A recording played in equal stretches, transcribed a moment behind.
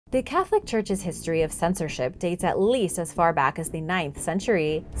The Catholic Church's history of censorship dates at least as far back as the 9th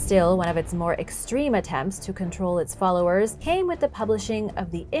century. Still, one of its more extreme attempts to control its followers came with the publishing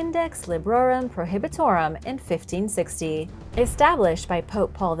of the Index Librorum Prohibitorum in 1560. Established by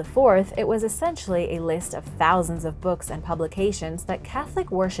Pope Paul IV, it was essentially a list of thousands of books and publications that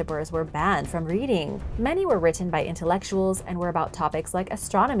Catholic worshippers were banned from reading. Many were written by intellectuals and were about topics like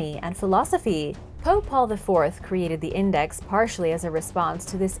astronomy and philosophy. Pope Paul IV created the Index partially as a response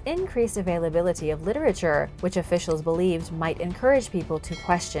to this increased availability of literature, which officials believed might encourage people to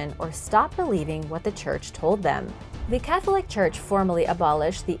question or stop believing what the Church told them. The Catholic Church formally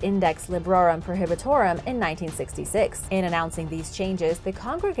abolished the Index Librorum Prohibitorum in 1966. In announcing these changes, the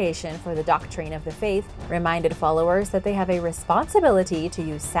Congregation for the Doctrine of the Faith reminded followers that they have a responsibility to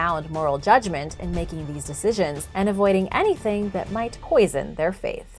use sound moral judgment in making these decisions and avoiding anything that might poison their faith.